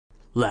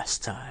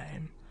Last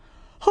time.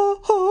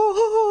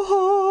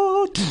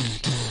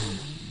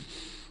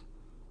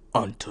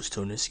 On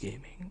Tostonis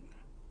Gaming.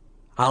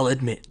 I'll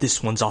admit,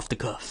 this one's off the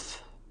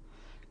cuff.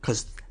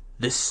 Cause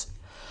this...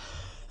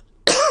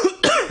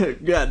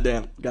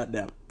 Goddamn.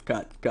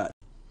 Cut.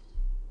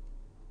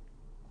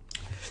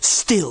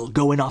 Still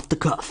going off the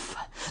cuff.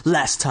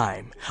 Last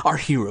time, our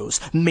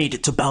heroes made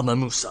it to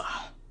Balmamusa.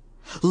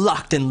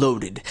 Locked and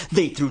loaded,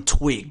 they threw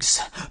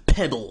twigs,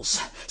 pebbles,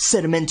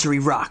 sedimentary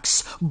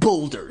rocks,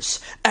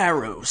 boulders,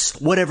 arrows,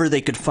 whatever they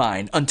could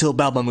find until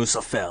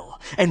Balmamusa fell.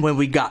 And when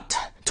we got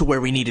to where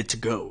we needed to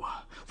go,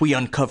 we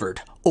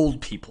uncovered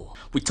old people.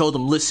 We told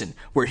them, listen,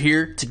 we're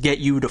here to get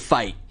you to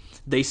fight.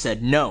 They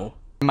said no.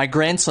 My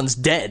grandson's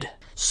dead.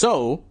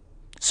 So,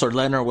 Sir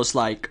Leonar was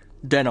like,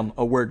 Denam,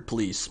 a word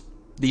please.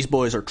 These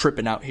boys are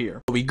tripping out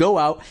here. We go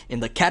out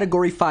in the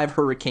Category 5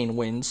 hurricane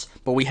winds,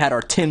 but we had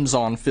our Tims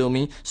on, feel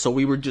me? So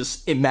we were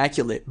just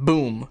immaculate.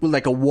 Boom. We're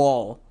like a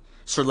wall.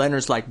 Sir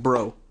Leonard's like,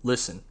 bro,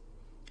 listen.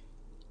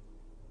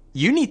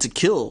 You need to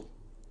kill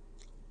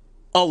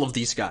all of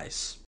these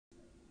guys.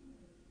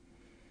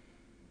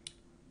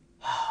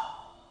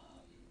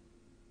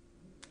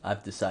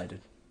 I've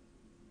decided.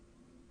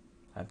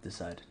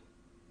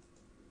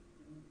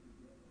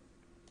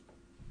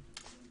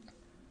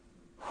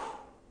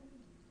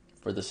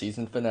 For the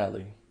season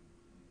finale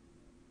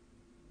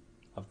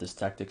of this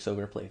Tactics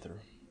Ogre playthrough,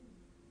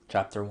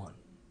 Chapter 1,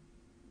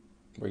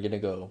 we're gonna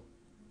go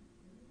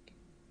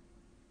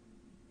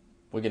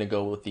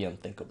with the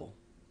unthinkable.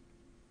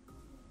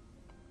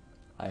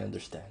 I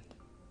understand.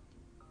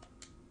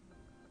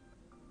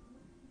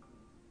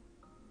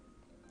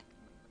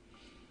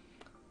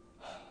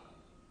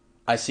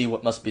 I see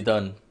what must be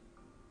done.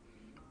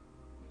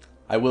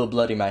 I will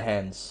bloody my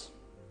hands.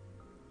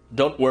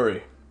 Don't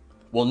worry.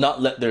 Will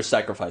not let their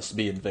sacrifice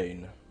be in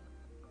vain.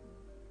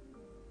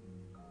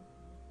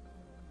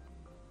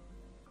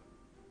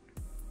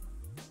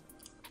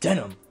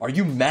 Denam, are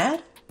you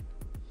mad?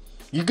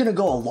 You're gonna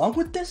go along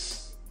with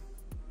this?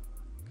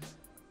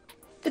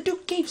 The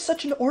Duke gave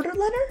such an order,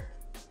 Leonard?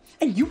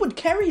 And you would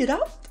carry it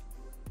out?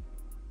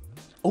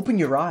 Open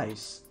your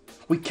eyes.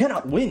 We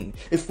cannot win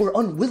if we're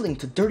unwilling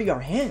to dirty our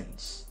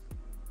hands.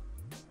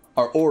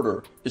 Our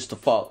order is to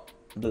follow...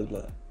 Blah,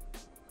 blah.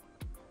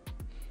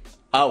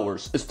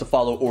 Ours is to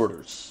follow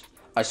orders.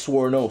 I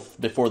swore an oath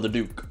before the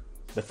Duke,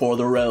 before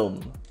the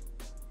realm.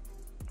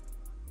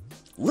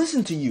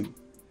 Listen to you.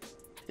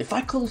 If I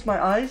close my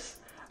eyes,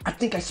 I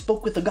think I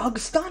spoke with the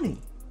Galgastani.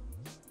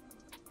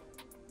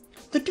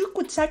 The Duke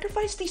would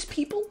sacrifice these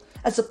people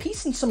as a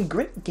piece in some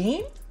great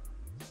game?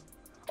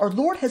 Our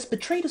Lord has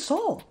betrayed us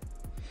all.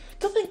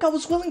 To think I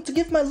was willing to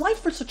give my life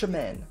for such a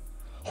man.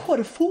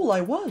 What a fool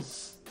I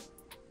was.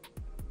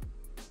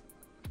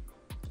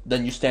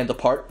 Then you stand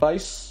apart,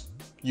 Vice?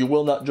 You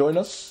will not join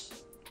us?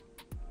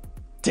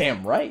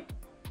 Damn right.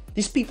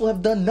 These people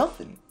have done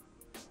nothing.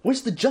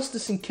 Where's the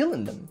justice in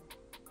killing them?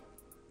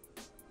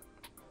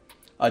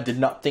 I did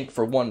not think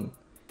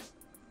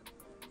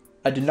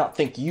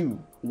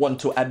you one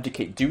to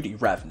abdicate duty,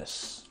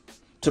 Ravenous.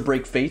 To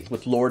break faith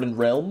with Lord and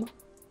realm?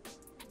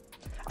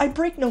 I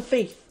break no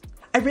faith.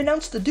 I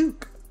renounce the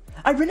Duke.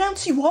 I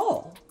renounce you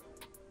all.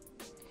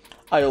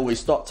 I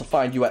always thought to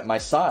find you at my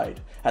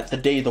side at the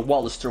day the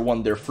Walister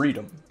won their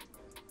freedom.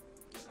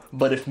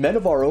 But if men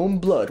of our own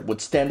blood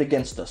would stand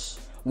against us,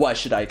 why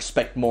should I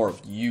expect more of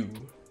you?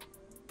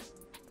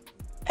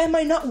 Am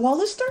I not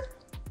Walister?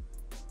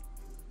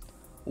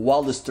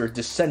 Walister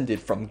descended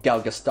from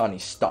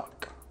Galgastani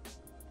stock.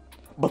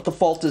 But the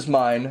fault is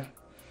mine.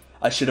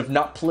 I should have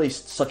not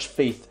placed such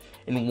faith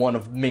in one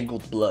of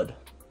mingled blood.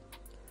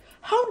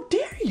 How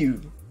dare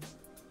you?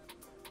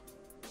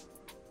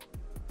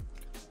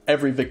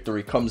 Every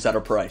victory comes at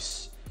a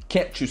price.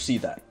 Can't you see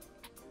that?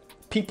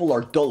 People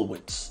are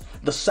dullwits.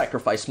 The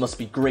sacrifice must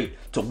be great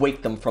to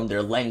wake them from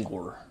their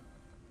languor.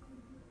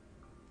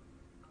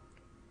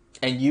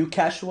 And you,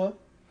 Kashua?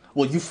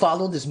 Will you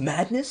follow this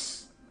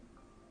madness?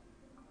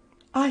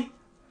 I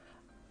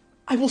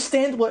will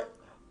stand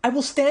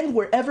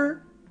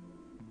wherever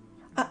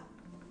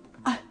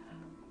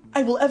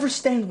I will ever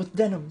stand with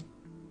Denam.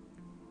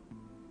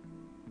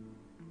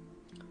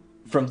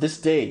 From this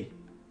day,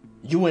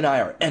 you and I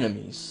are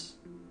enemies.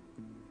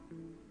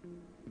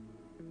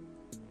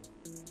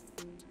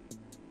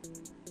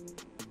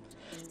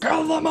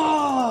 Kill them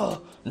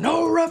all!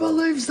 No rebel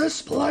leaves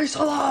this place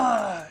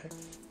alive!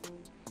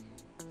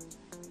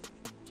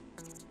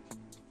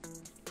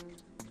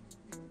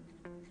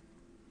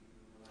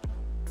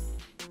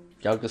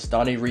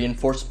 Galgastani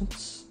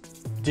reinforcements?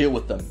 Deal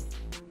with them.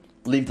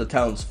 Leave the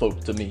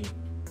townsfolk to me.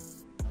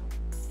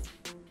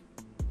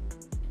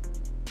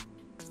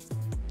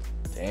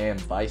 Damn,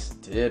 Vice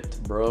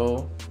dipped,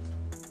 bro.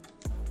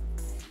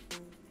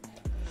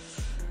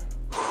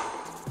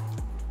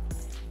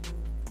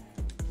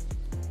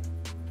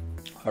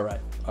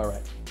 Alright.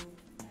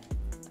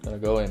 Gonna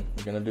go in.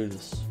 We're gonna do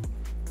this.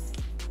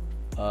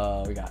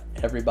 We got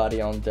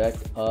everybody on deck.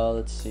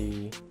 Let's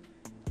see.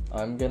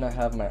 I'm gonna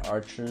have my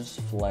archers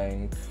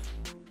flank.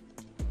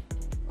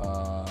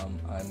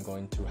 I'm I'm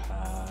going to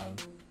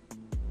have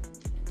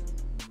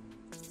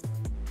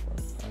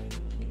front line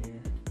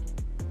here.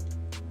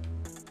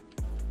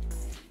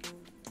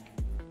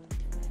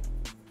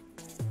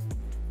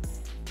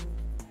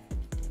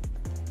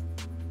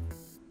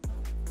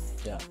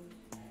 Yeah.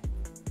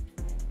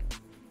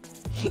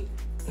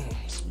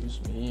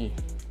 Excuse me.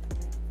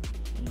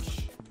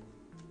 Yeesh.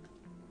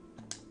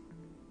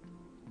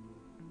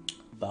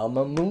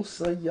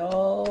 Balmamusa,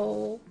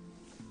 y'all.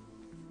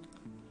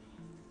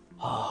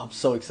 Oh, I'm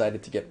so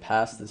excited to get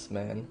past this,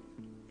 man.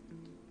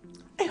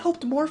 I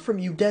hoped more from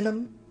you,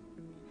 Denam.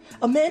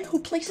 A man who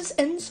places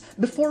ends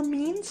before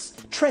means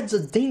treads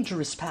a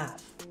dangerous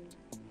path.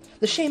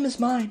 The shame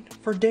is mine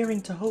for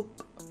daring to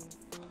hope.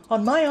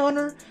 On my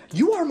honor,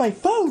 you are my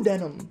foe,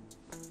 Denam.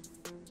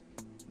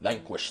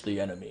 Vanquish the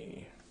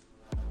enemy.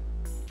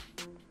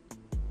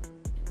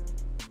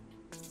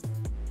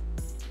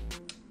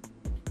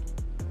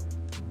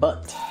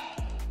 But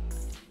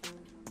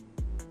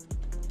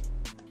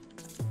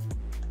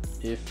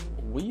if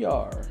we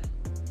are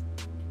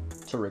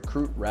to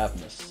recruit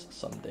Ravnus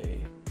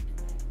someday,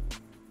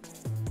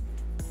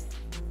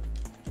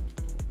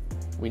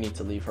 we need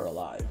to leave her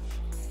alive.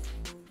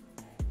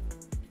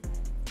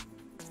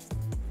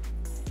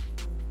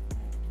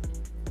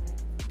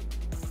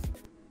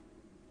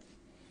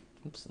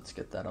 Oops, let's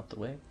get that out the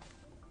way.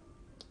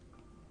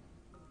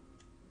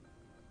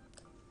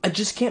 I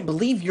just can't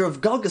believe you're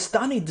of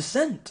Galgastani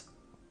descent.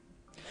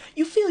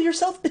 You feel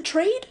yourself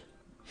betrayed?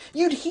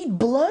 You'd heed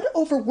blood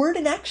over word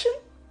and action?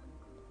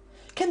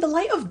 Can the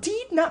light of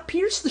deed not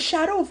pierce the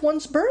shadow of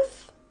one's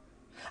birth?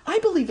 I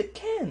believe it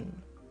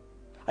can.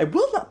 I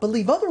will not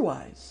believe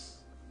otherwise.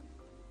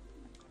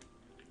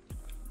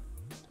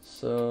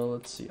 So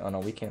let's see. Oh no,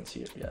 we can't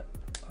see it yet.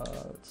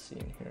 Let's see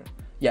in here.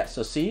 Yeah,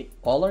 so see,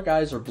 all our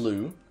guys are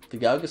blue, the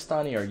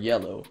Galgastani are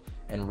yellow,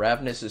 and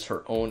Ravnus is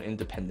her own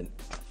independent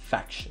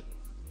faction.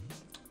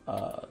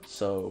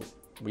 So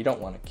we don't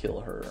want to kill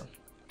her,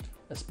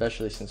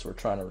 especially since we're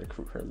trying to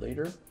recruit her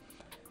later.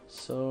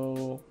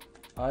 So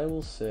I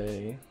will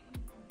say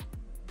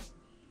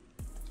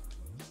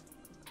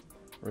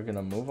we're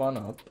gonna move on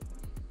up.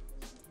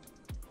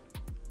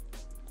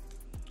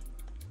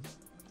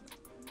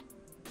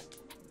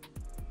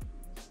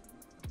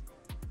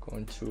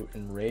 Going to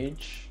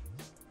enrage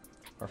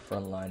our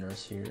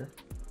frontliners here.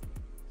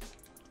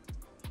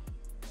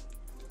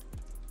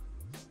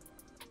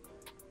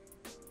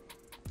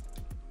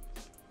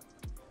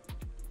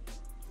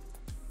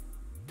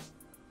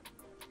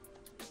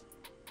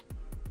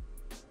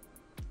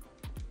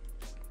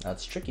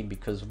 That's tricky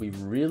because we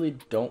really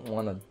don't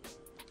want to.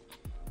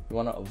 We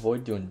want to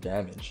avoid doing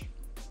damage.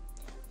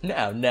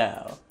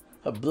 Now,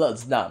 her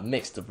blood's not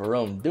mixed of her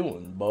own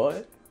doing,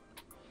 boy.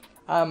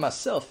 I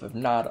myself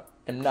am not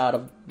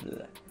of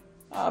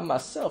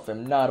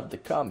the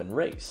common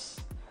race,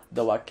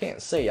 though I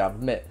can't say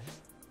I've met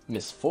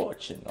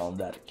misfortune on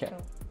that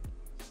account.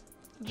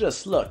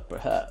 Just luck,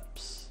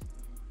 perhaps.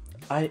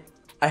 I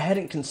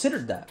hadn't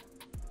considered that.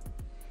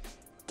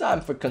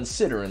 Time for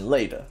considering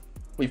later.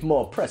 We've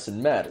more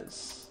pressing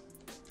matters.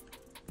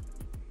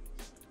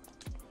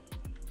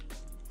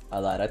 I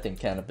lied, I think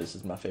Cannabis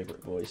is my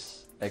favorite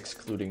voice,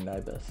 excluding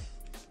Nibeth.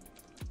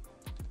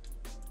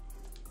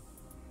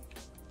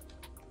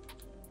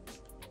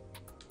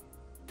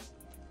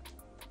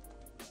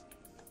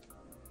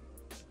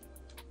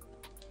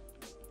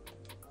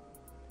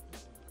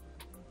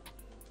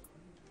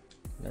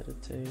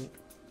 Meditate.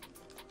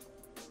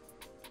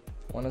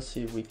 I want to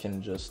see if we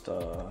can just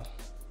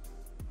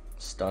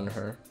stun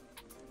her.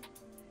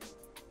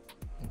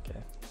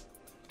 Okay.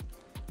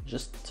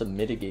 Just to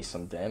mitigate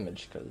some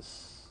damage,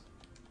 because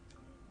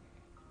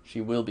she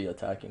will be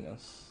attacking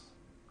us.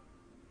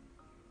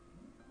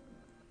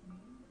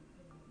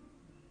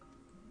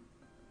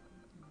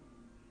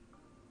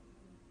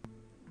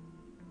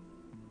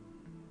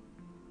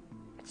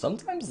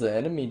 Sometimes the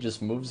enemy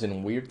just moves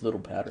in weird little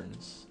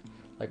patterns.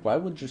 Like, why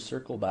would you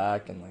circle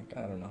back and, like,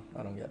 I don't know.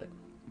 I don't get it.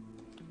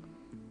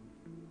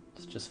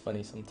 It's just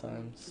funny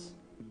sometimes.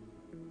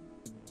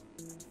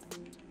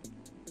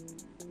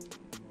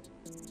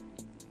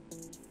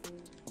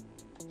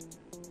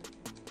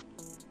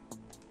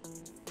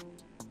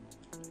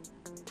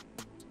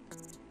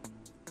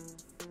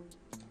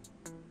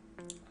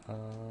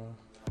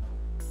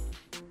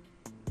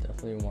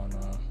 Definitely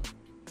wanna.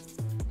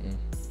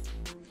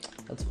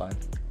 That's fine.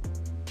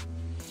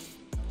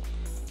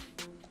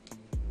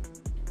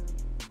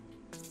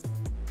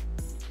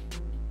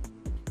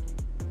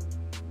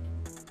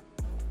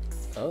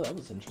 Oh, that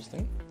was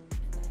interesting.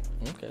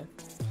 Okay.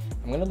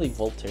 I'm gonna leave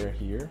Voltaire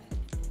here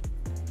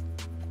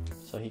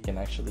so he can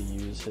actually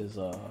use his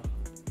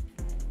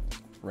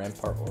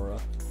Rampart Aura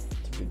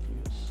to good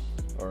use.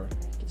 Or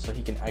so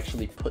he can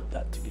actually put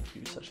that to good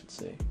use, I should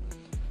say.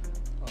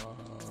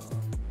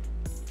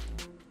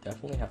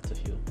 Definitely have to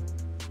heal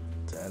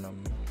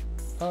Denam.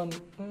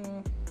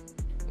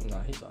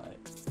 Nah, he's alright.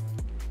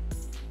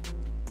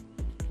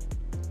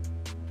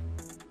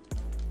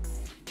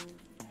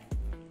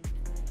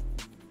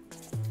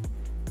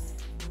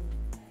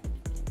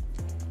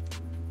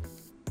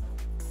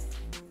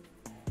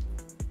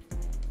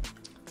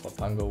 Well,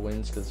 Pango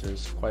wins because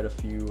there's quite a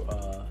few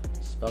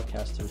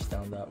spellcasters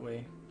down that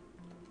way.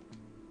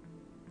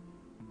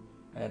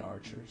 And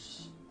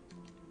archers.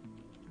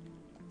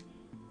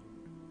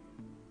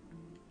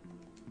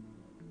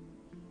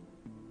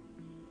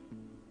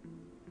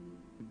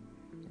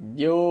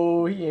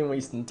 Yo, he ain't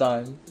wasting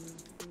time.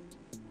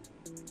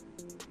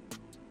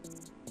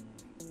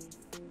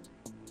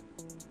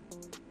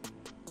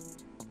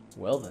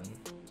 Well then.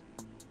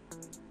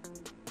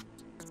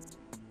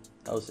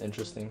 That was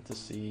interesting to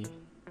see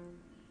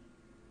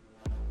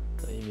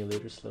the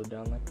emulator slow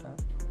down like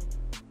that.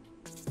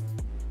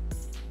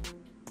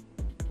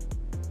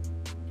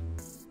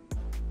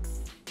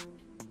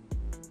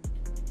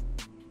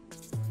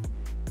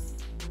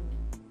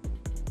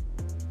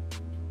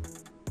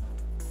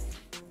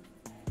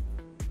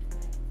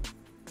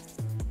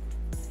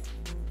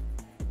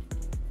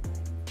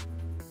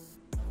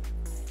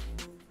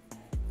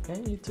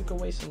 Hey, you took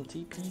away some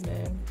TP,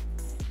 man.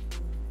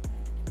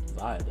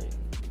 Violating.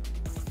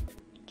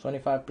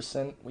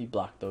 25%, we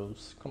block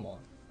those. Come on.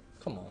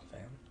 Come on,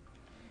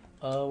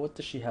 fam. What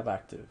does she have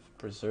active?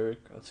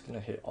 Berserk. That's gonna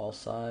hit all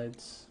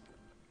sides.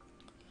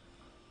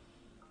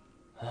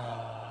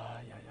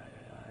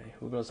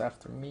 Who goes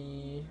after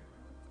me?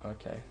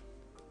 Okay.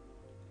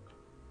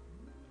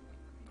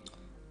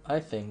 I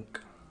think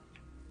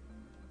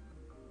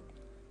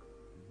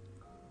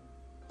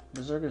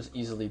Berserker is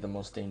easily the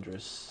most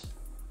dangerous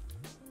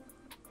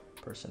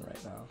person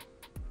right now.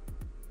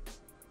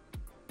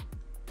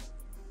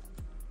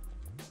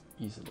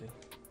 Easily.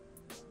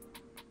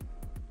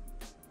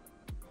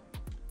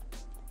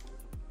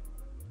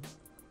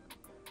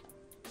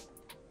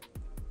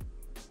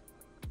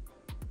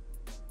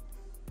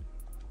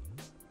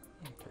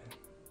 Okay.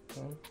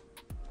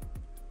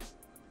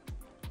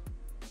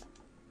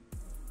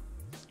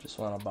 Just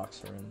want to box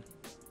her in.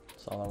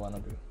 That's all I want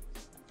to do.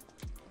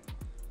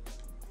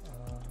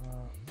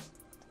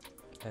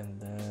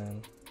 And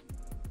then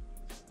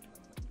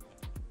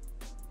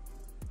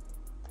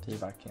see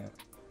if I can't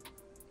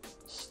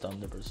stun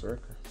the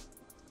Berserker.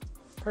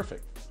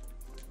 Perfect.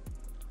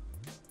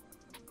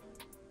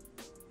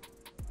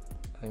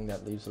 I think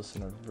that leaves us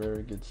in a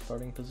very good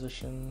starting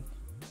position.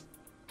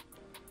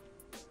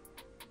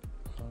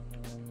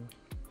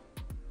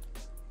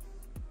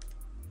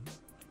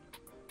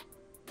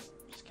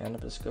 Does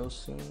Cannabis go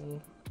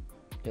soon?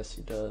 Yes,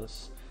 he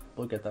does.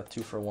 We'll get that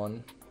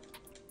 2-for-1.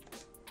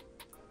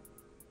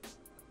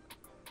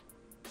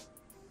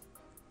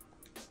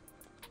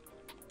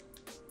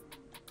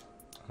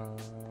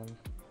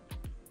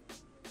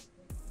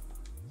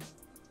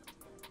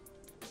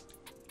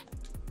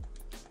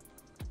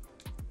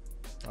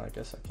 I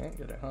guess I can't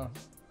get it, huh?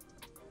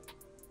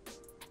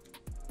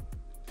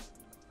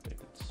 Make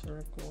it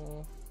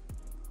circle.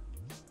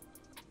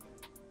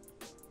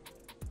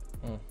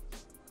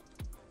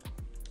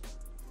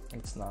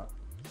 It's not.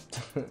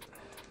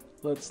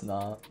 Let's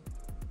not.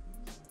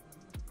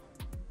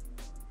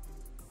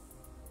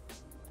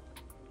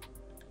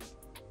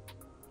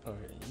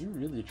 Okay, you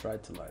really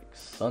tried to like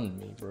sun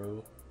me,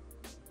 bro.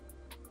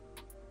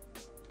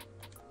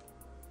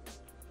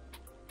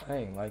 I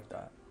ain't like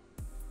that.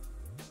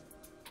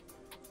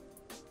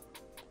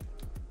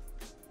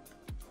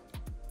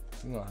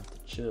 You're gonna have to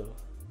chill.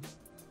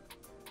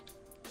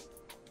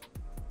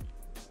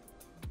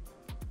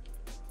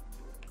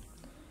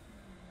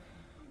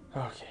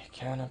 Okay,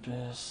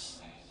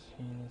 Cannabis.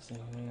 He needs to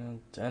heal.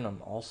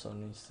 Denam also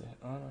needs to.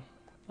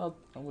 I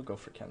will go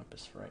for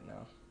Cannabis for right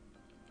now.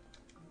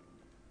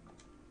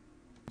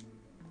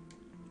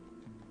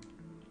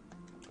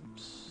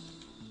 Oops.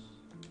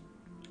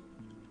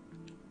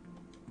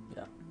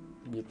 Yeah,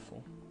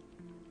 beautiful.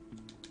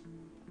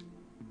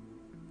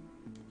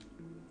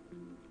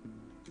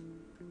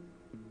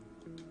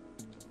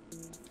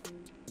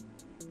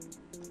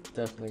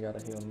 Definitely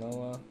gotta heal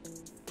Noah.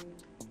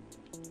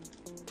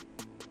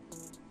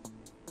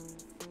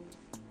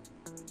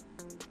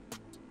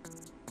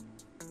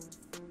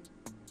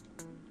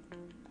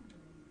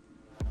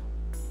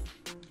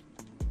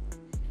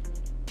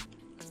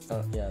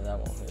 Oh, yeah, that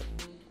won't hit.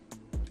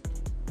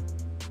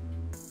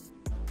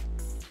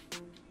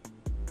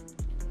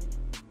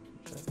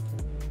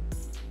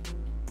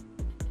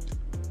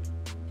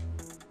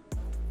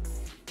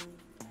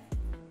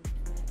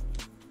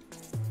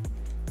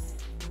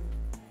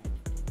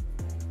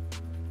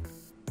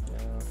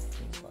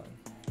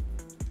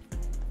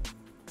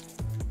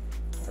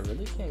 I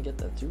really can't get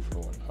that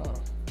 2-for-1, huh?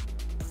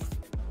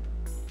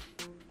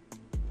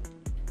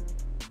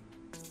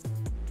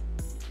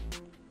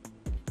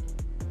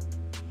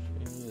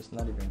 She's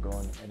not even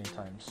going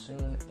anytime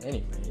soon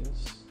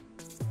anyways.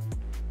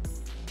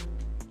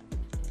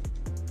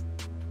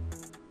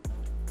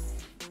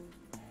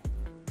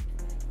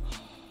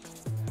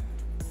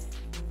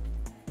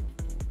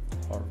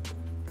 Horrible.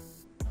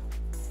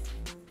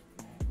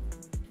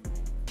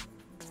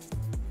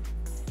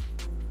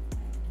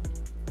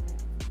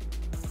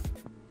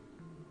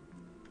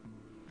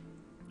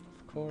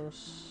 Of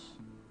course.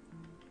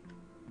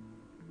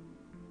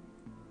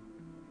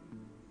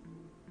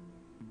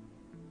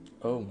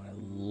 Oh my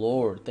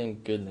lord,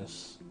 thank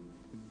goodness.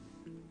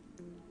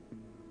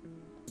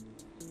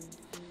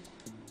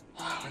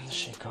 When did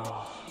she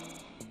go?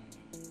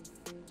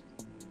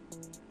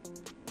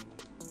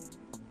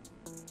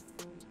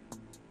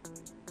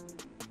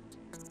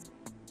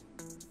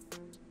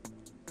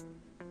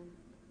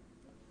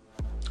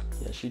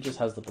 Yeah, she just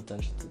has the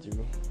potential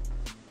to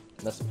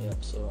mess me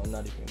up, so I'm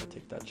not even gonna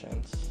take that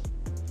chance.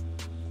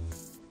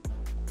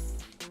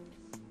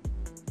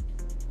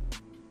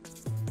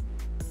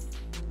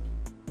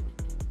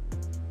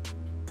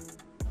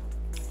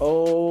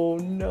 Oh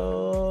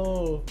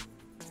no!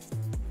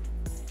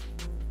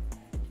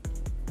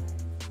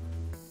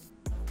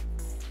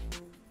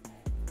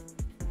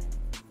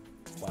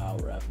 Wow,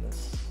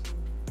 Ravnus.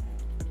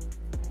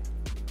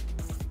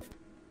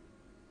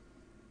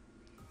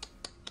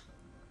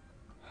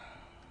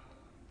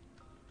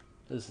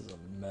 This is a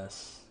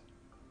mess.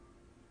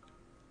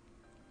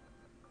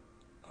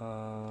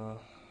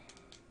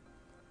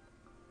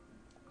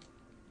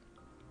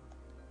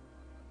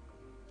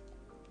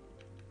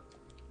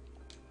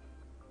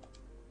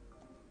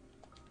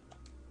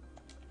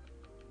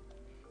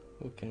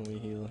 Who can we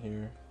heal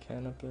here?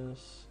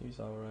 Canopus, he's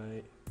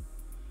alright.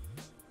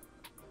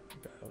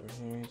 Guy over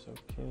here, he's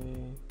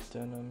okay.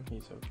 Denam,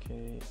 he's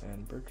okay.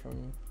 And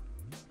Bertram.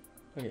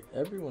 Okay,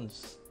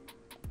 everyone's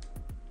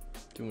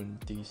doing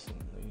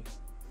decently.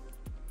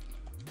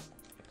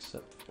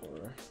 Except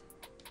for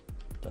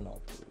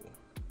Donaldo.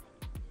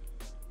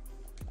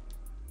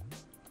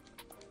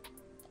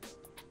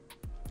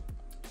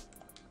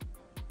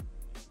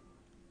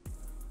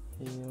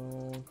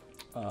 Heal.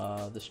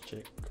 This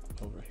chick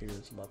over here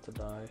is about to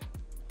die.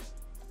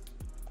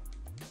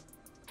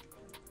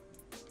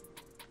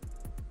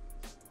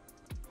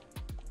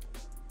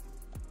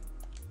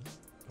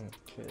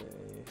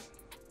 Okay.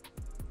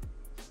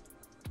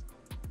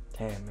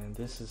 Damn, man,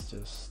 this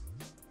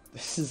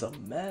is a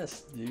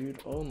mess, dude.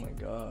 Oh my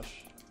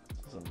gosh.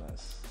 This is a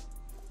mess.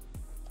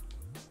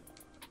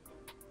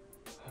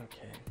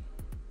 Okay.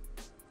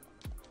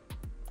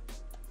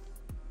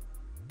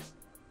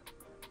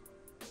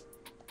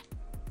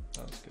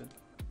 That was good.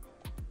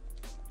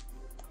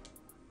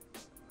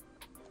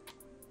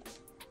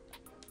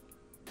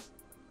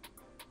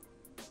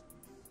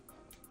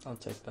 I'll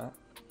take that.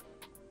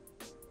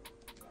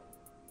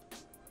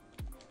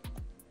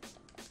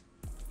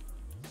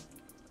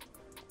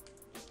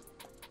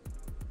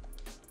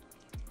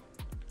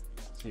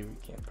 See if we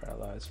can't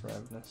paralyze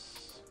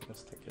Ravnus.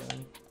 Let's take it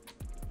in.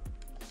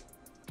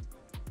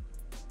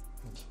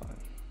 That's fine.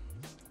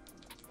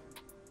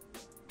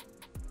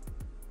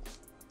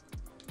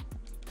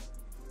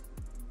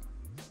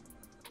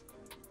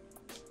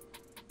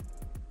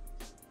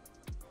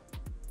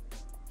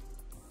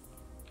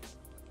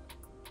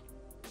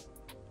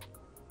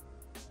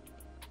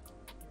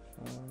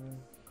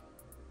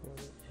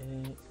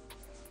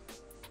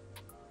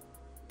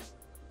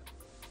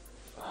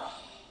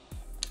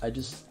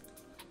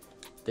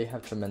 They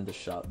have tremendous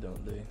shot,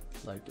 don't they?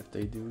 Like, if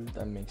they do,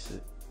 that makes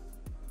it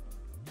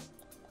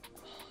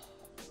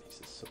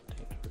so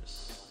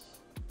dangerous.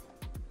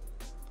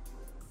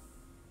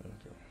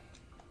 Okay.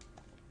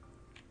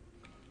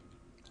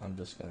 I'm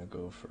just gonna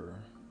go for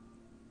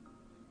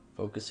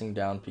focusing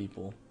down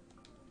people.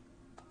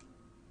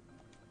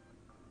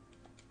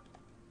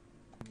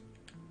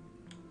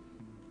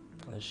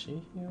 Is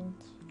she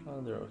healed?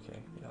 Oh, they're okay,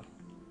 yeah.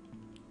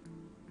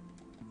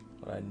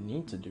 What I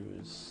need to do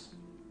is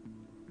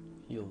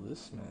heal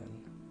this man.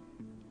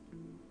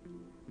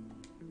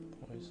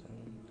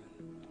 Poison.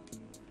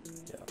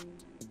 Yeah.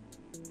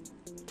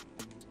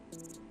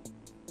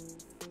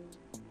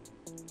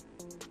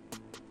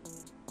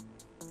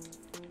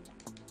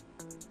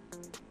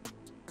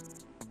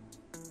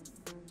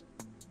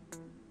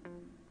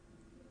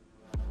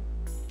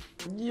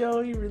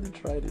 Yo, he really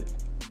tried it.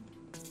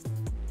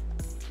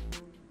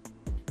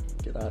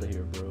 Get out of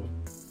here, bro.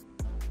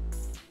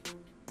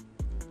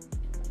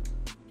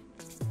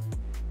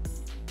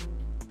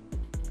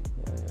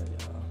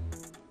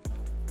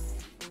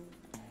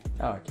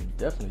 Now I can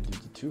definitely do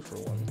the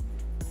 2-for-1.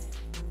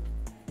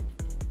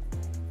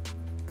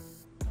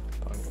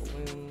 Pongo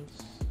wins.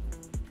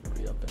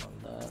 Re-up it on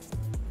that.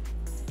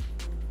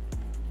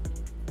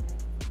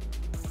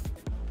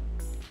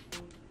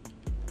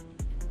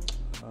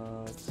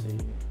 Let's see.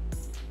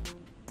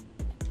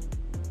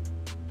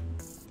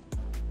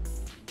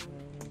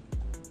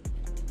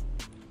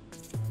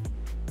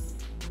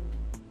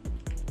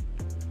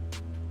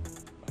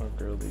 Our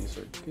girlies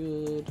are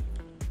good.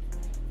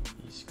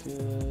 He's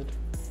good.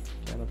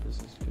 Canopus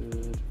is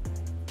good.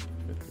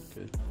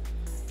 Good.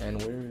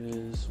 And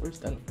where's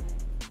Denam?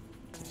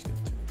 He's good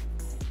too.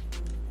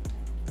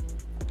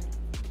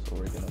 So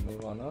we're gonna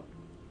move on up.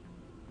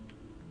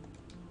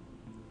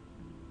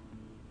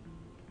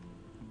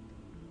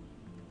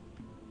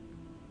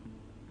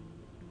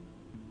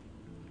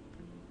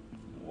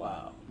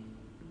 Wow.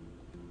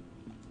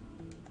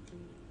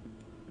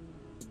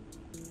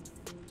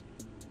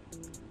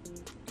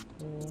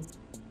 Cool.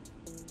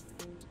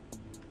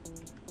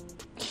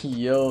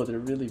 Yo, they're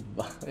really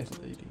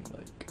violating,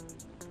 like.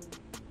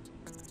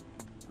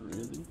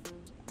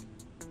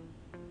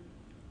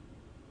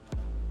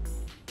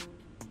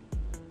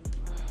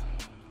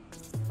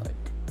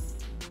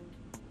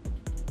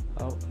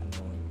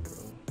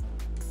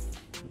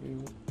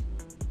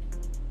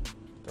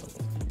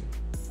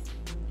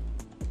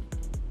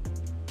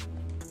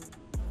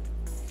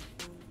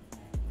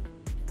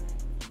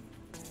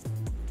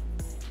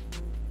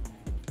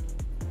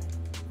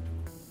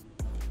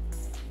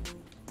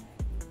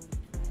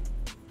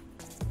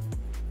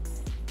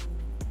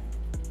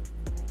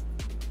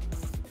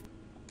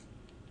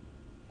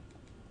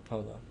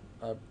 Hold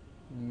on. I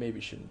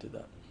maybe shouldn't do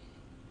that.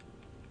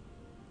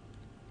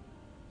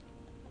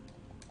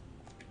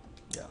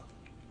 Yeah.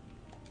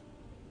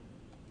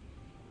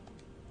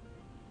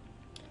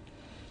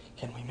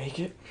 Can we make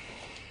it?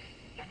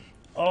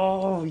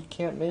 Oh, we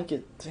can't make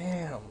it.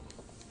 Damn.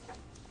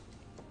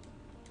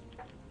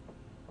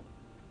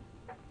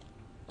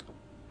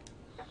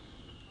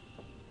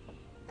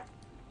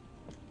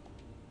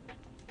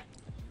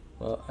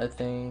 Well, I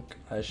think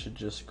I should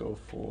just go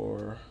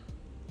for...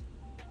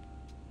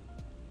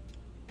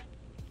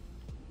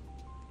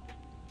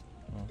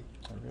 Oh,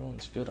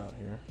 everyone's good out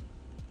here.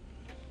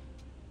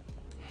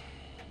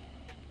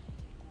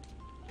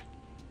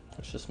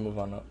 Let's just move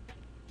on up.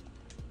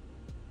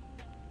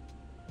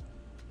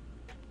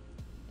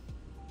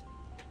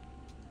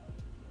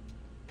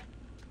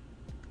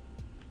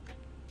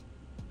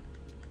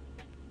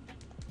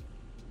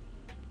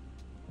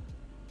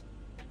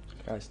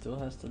 Guy still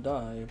has to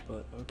die,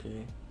 but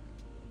okay.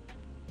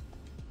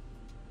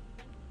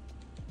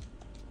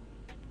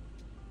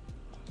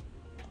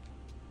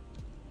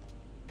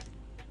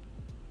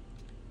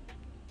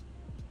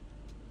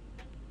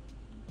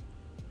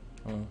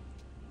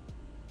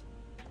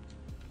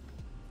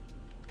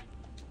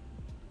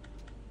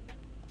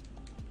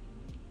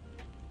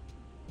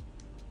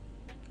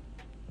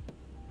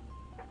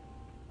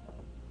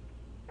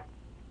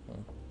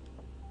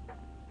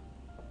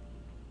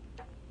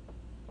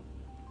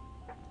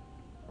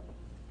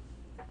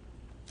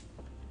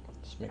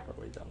 Let's make our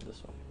way down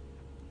this way.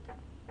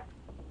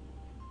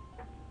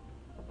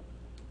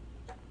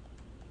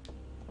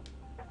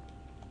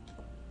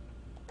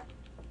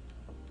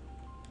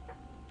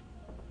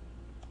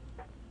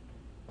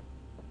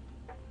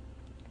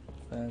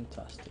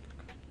 Fantastic.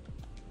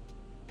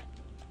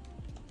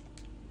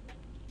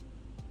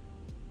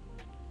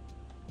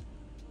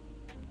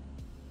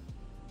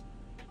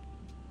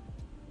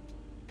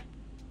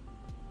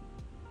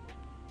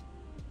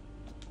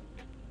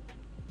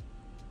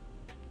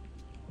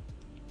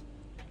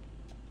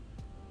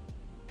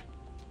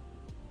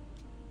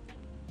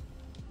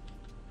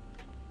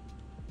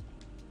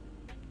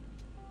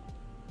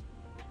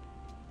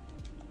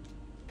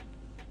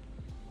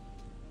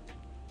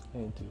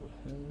 Can't do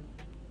him.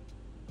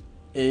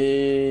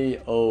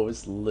 Oh,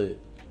 it's lit.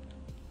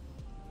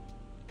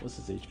 What's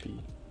his HP?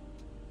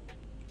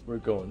 We're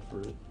going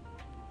for it.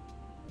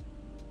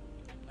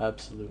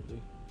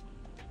 Absolutely.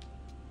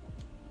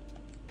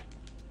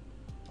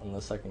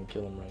 Unless I can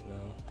kill him right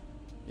now.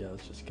 Yeah,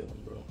 let's just kill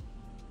him, bro.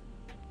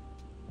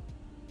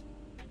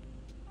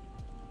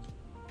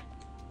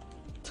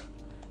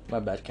 My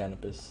bad,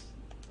 Canopus.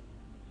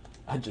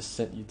 I just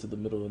sent you to the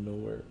middle of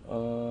nowhere.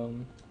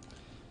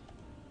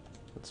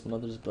 What's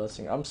Mother's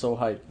Blessing? I'm so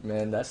hyped,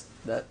 man.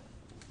 That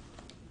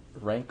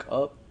rank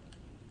up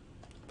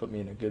put me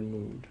in a good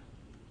mood.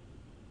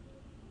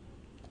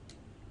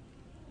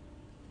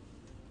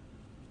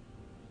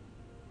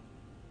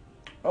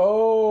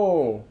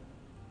 Oh!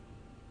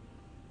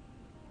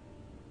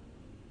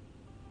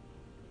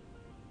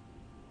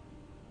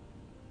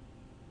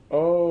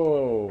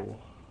 Oh!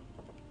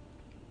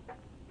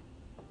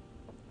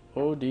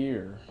 Oh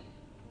dear.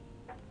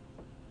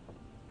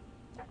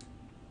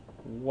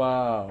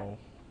 Wow.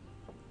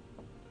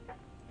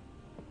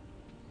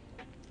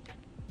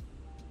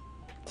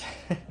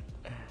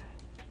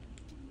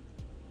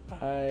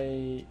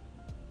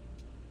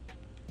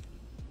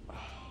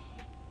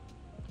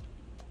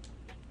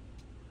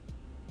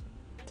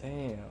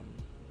 Damn.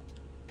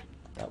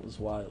 That was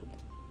wild.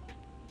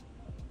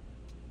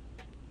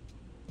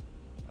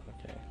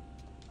 Okay.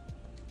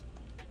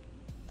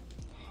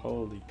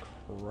 Holy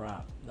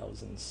crap. That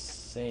was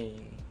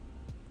insane.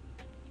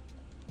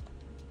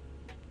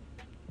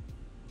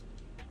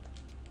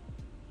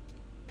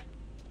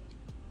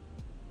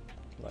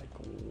 Like,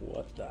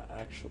 what the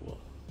actual...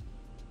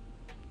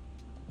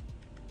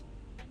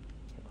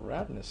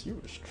 Radness, you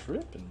was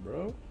tripping,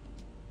 bro.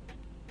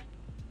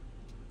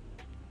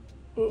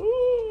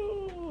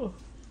 Ooh.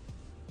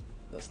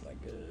 That's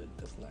not good.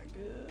 That's not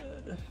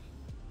good.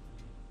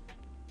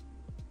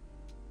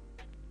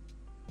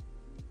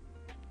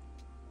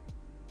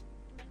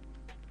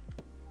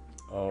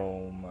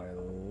 Oh my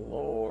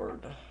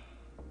lord.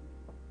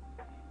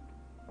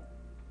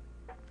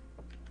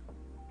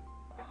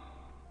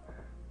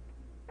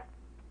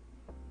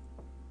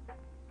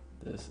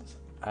 This is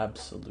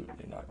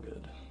absolutely not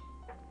good.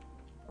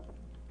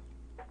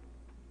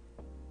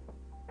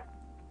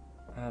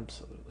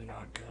 Absolutely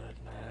not good,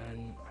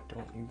 man. I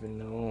don't even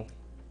know.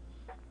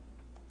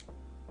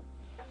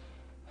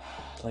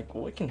 Like,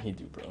 what can he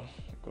do, bro?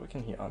 Like, what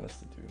can he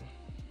honestly do?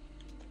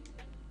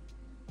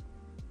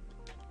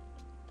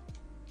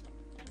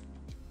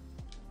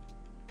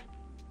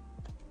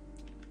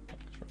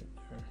 That's right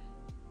there.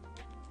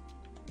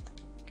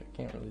 I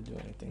can't really do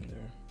anything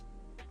there.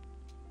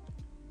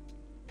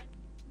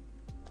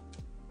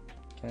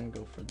 Can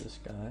go for this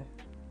guy.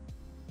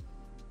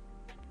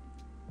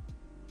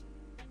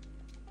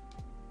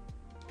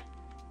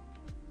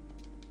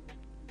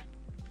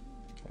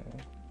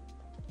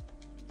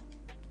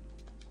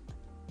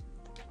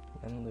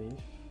 And leave.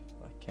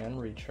 Can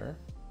reach her.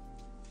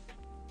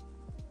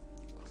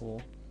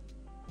 Cool.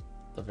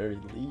 At the very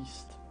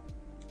least.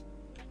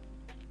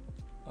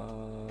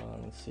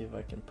 Let's see if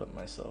I can put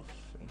myself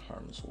in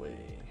harm's way.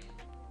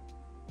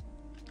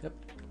 Yep.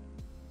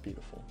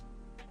 Beautiful.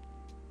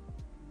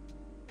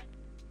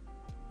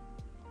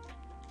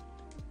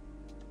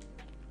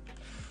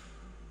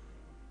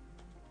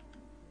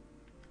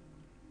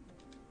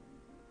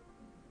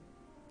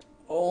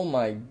 Oh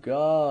my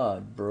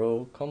god,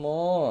 bro. Come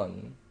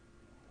on.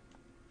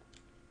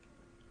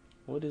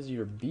 What is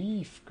your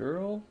beef,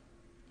 girl?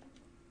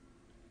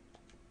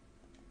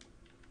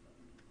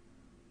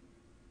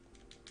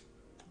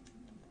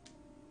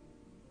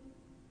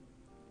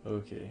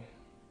 Okay.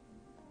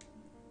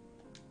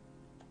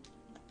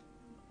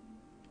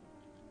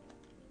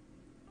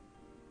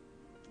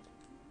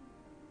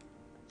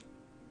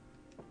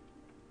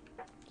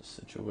 The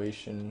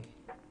situation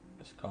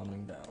is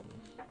calming down.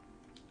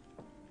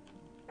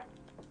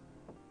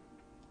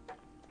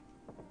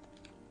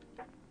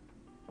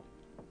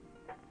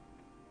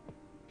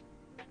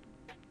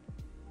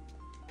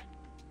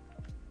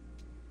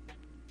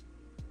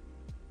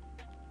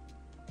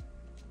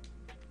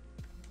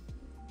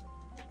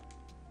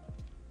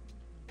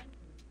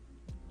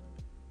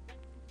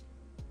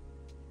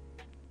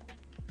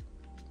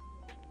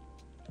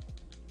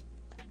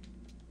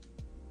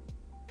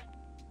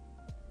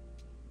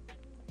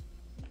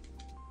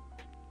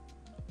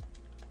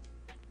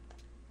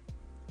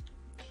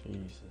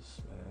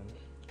 Jesus, man.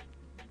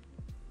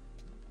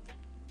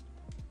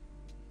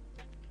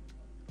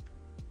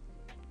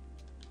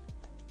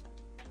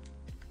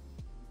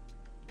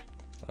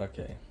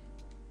 Okay.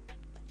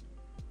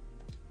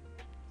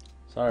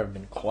 Sorry I've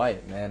been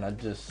quiet, man. I'm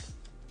just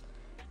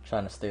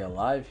trying to stay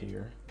alive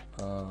here.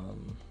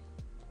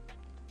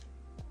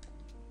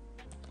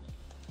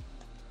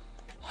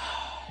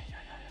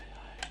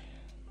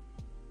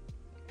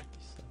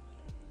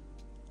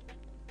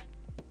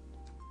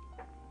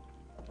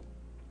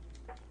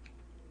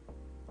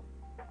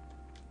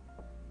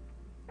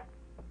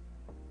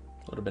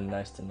 Would have been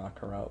nice to knock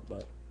her out,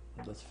 but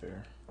that's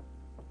fair.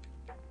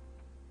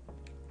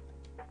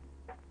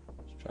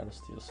 Let's try to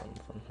steal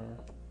something from her.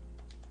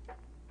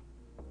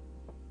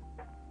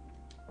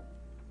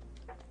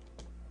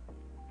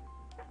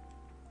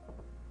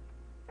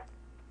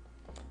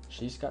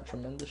 She's got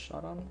tremendous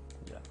shot on?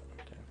 Yeah,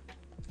 okay.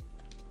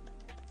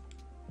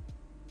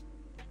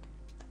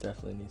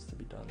 Definitely needs to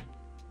be done.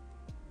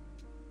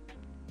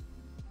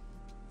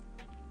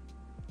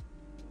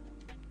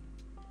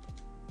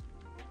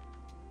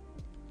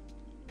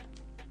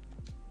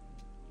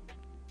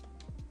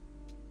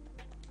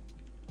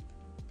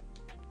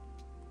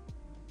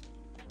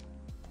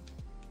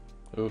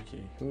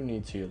 Okay, who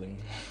needs healing?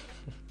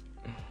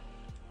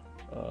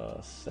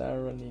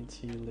 Sarah needs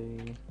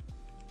healing.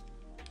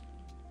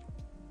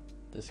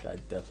 This guy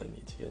definitely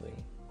needs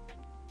healing.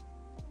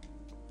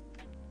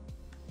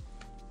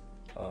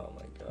 Oh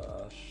my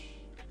gosh.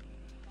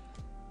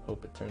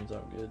 Hope it turns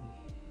out good.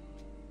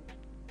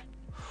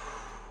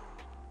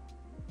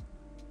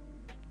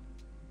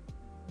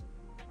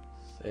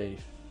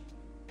 Safe.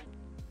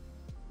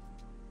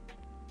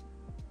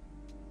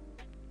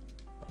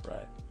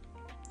 Alright.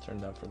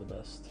 Turned out for the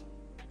best.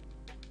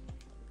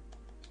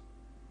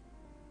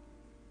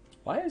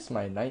 Why is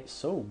my knight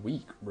so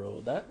weak,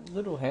 bro? That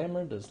little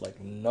hammer does like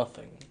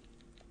nothing.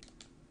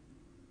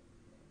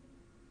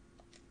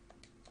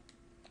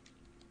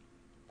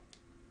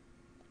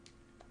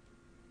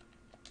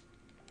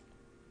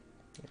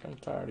 Like, I'm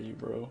tired of you,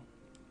 bro.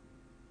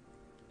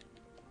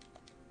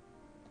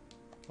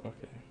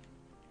 Okay.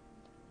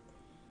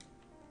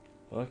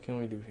 What can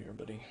we do here,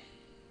 buddy?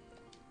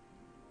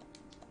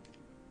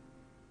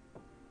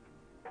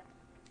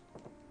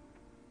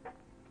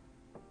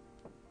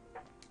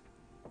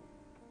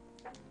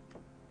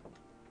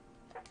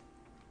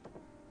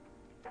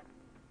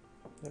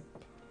 Yep.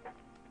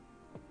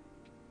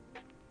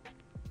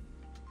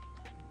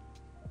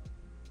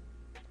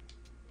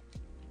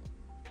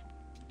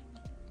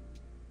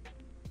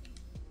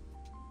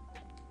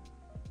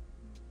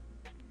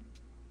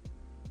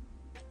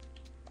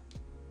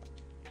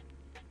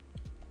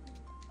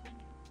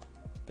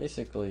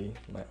 Basically,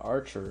 my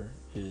archer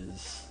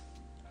is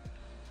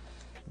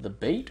the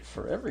bait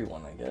for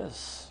everyone, I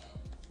guess.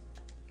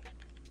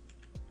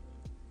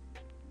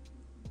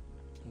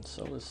 And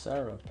so is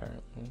Sarah,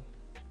 apparently.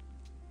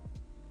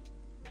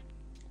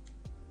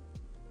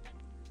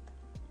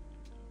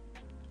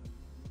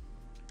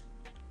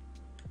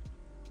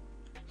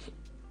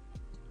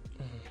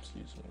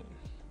 Excuse me.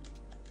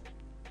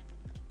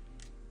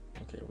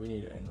 Okay, we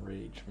need to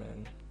enrage,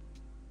 man.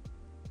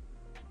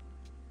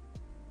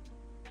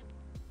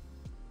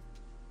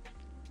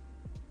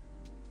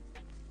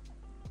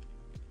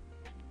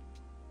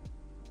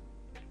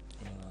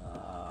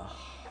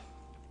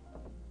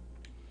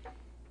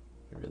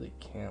 We really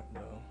can't,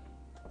 though.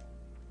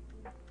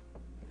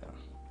 Yeah.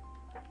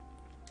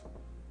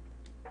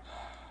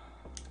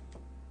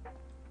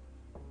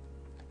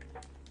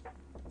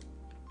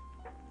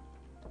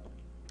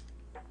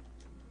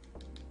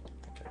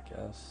 I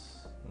guess.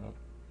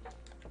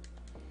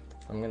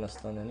 I'm gonna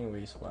stun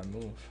anyway, so I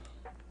move.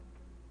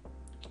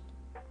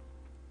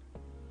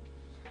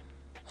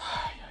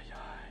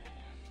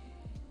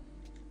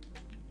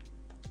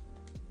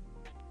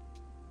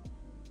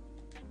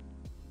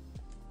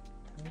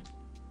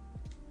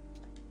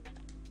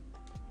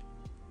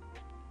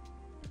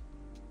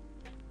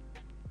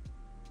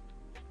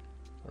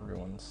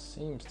 Everyone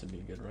seems to be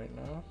good right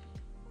now.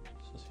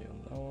 Let's just heal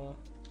Noah.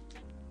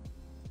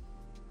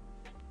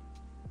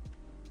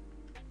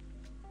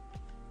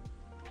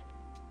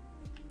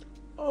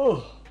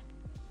 Oh!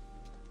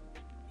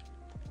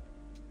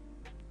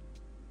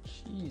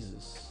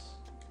 Jesus.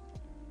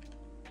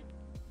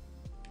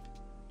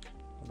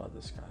 How about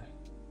this guy?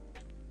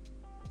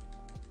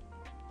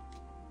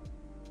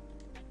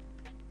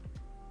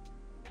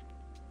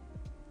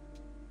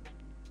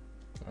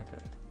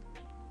 Okay.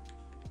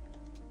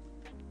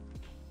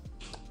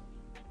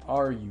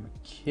 Are you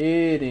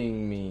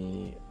kidding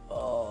me?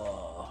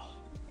 Oh.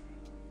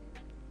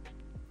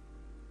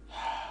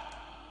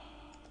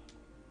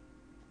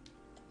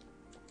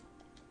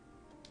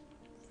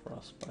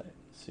 Frostbite.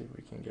 Let's see if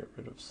we can get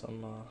rid of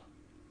some.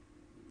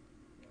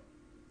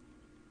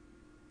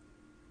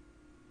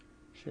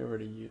 She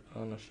already used.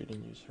 Oh no, she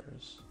didn't use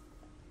hers.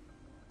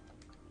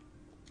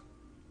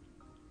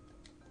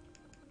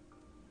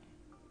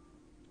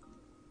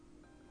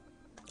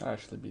 That'd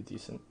actually be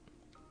decent.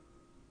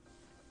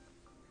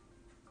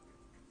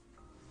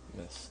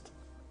 Missed.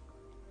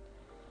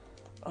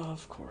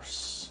 Of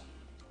course.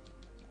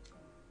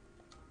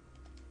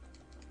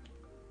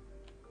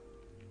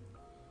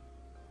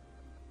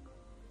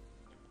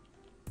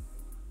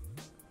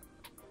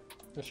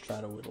 Just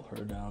try to whittle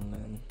her down,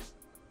 man.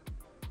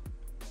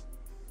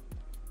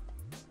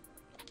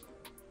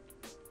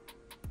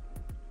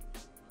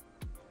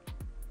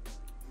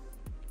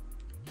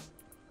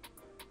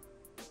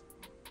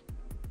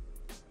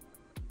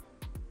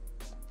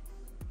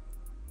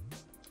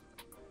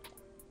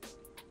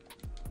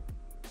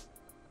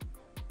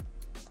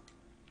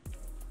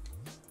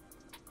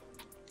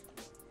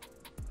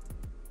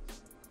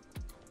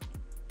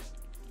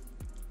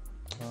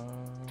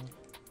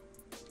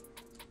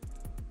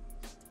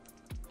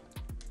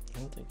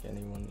 I don't think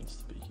anyone needs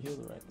to be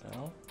healed right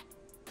now.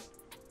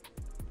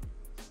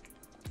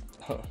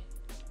 Huh.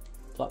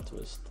 Plot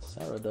twist.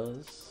 Sarah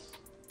does.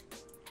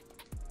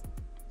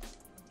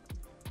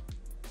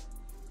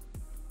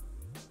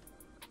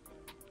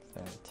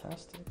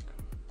 Fantastic.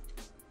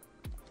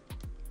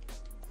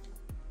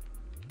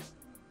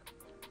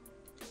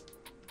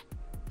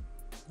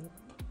 Yep.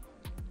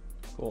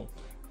 Cool.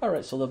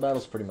 Alright, so the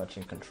battle's pretty much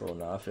in control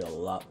now. I feel a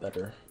lot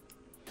better.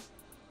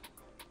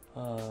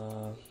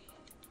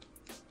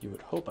 You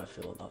would hope I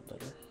feel a lot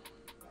better.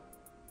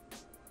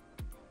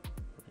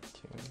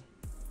 Retune.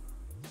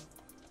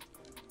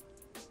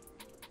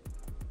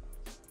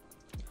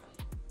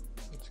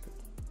 That's good.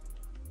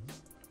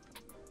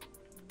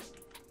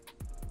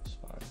 It's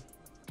fine.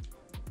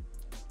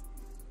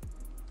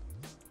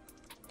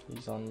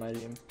 He's on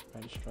Mighty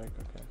Strike,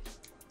 okay.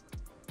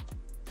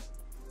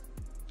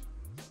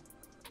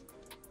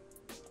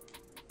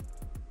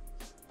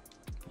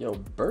 Yo,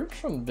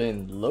 Bertram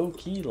been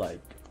low-key, like,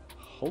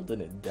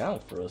 holding it down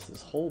for us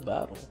this whole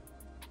battle.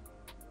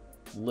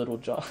 Little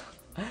John.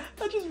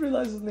 I just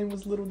realized his name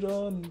was Little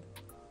John.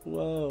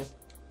 Wow.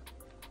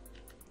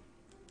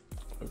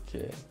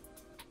 Okay.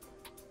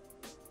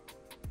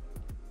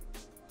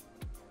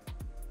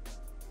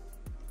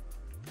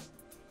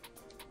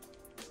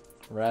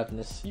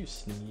 Ravenous, you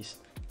sneeze.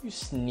 You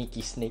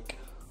sneaky snake.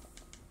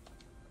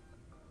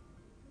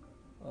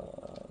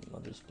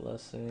 Mother's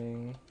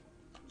Blessing.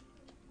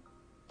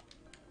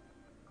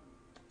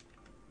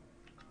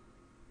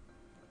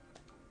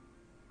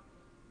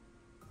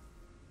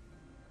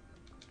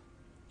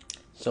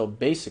 So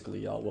basically,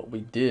 y'all, what we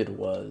did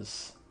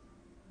was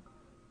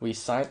we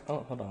signed. Oh,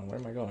 hold on. Where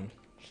am I going?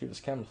 She was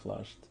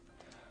camouflaged.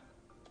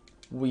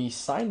 We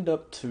signed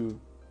up to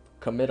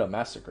commit a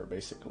massacre,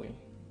 basically,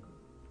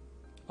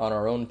 on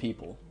our own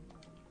people.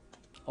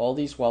 All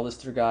these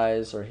Walister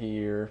guys are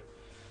here.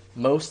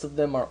 Most of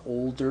them are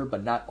older,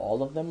 but not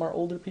all of them are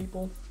older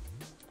people.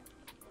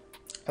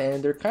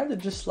 And they're kind of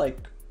just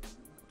like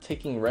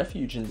taking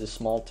refuge in this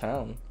small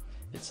town.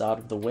 It's out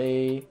of the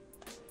way.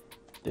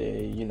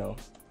 They, you know,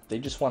 they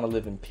just want to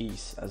live in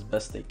peace as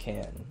best they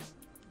can.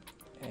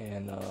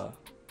 And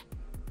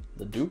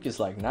the Duke is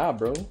like, nah,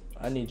 bro,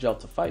 I need y'all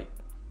to fight.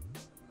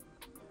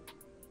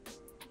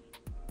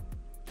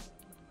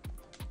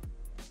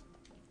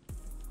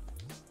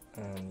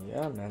 And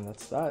yeah, man,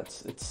 that's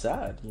that. It's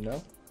sad, you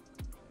know?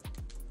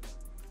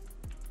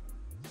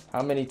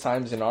 How many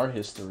times in our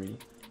history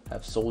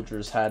have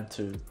soldiers had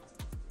to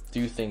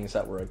do things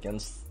that were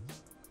against,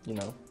 you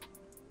know,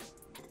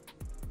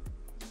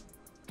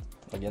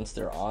 against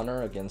their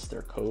honor, against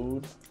their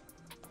code?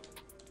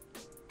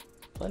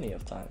 Plenty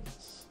of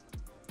times.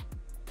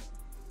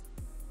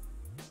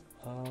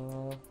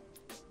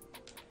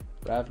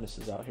 Ravenous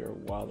is out here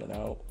wilding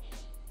out.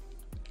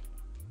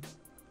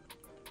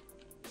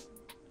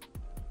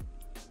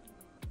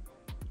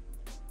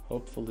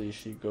 Hopefully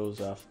she goes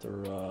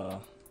after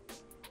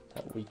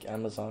That weak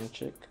Amazon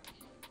chick.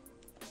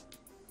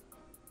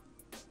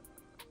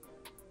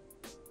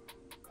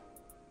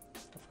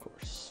 Of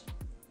course.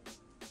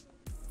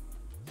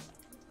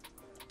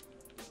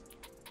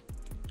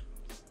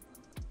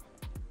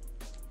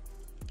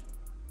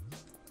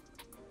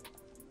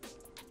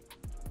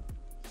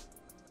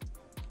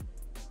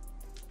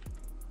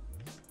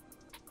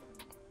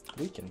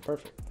 Weekend,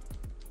 perfect.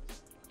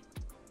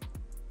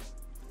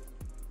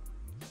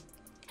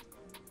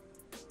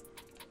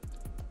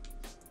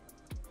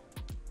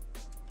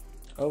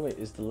 Oh wait,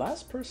 is the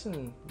last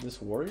person this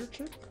warrior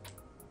chick?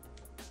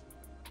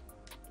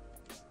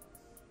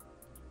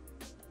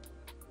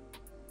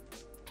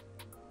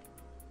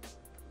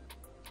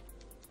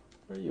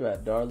 Where are you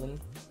at, darling?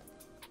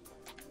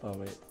 Oh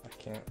wait, I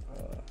can't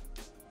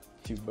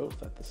do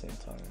both at the same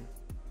time.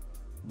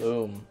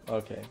 Boom.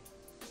 Okay.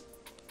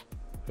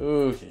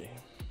 Okay.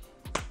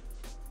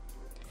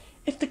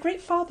 If the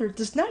Great Father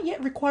does not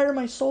yet require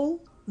my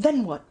soul,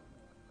 then what?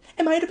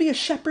 Am I to be a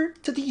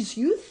shepherd to these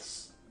youths?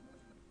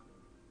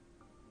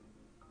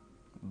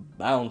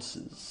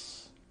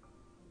 Bounces.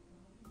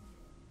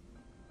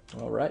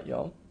 Alright,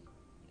 y'all.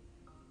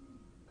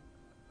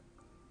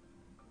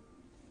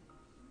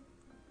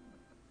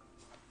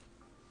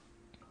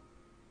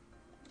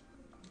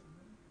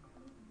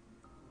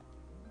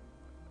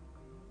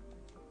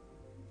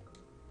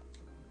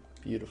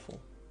 Beautiful.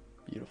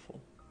 Beautiful.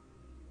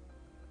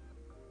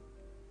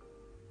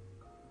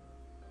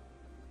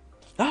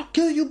 I'll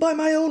kill you by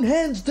my own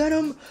hands,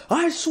 Denam!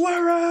 I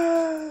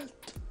swear it!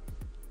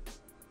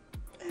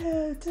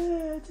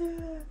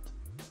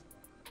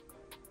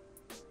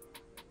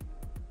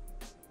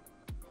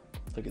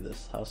 Look at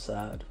this, how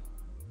sad.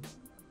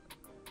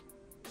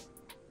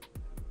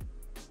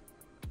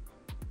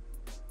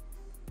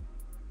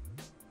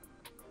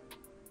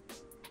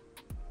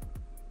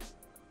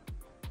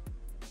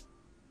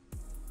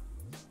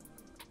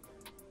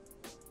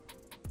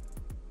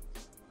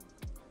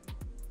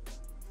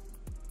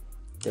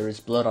 There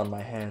is blood on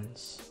my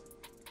hands.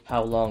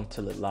 How long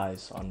till it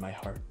lies on my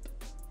heart?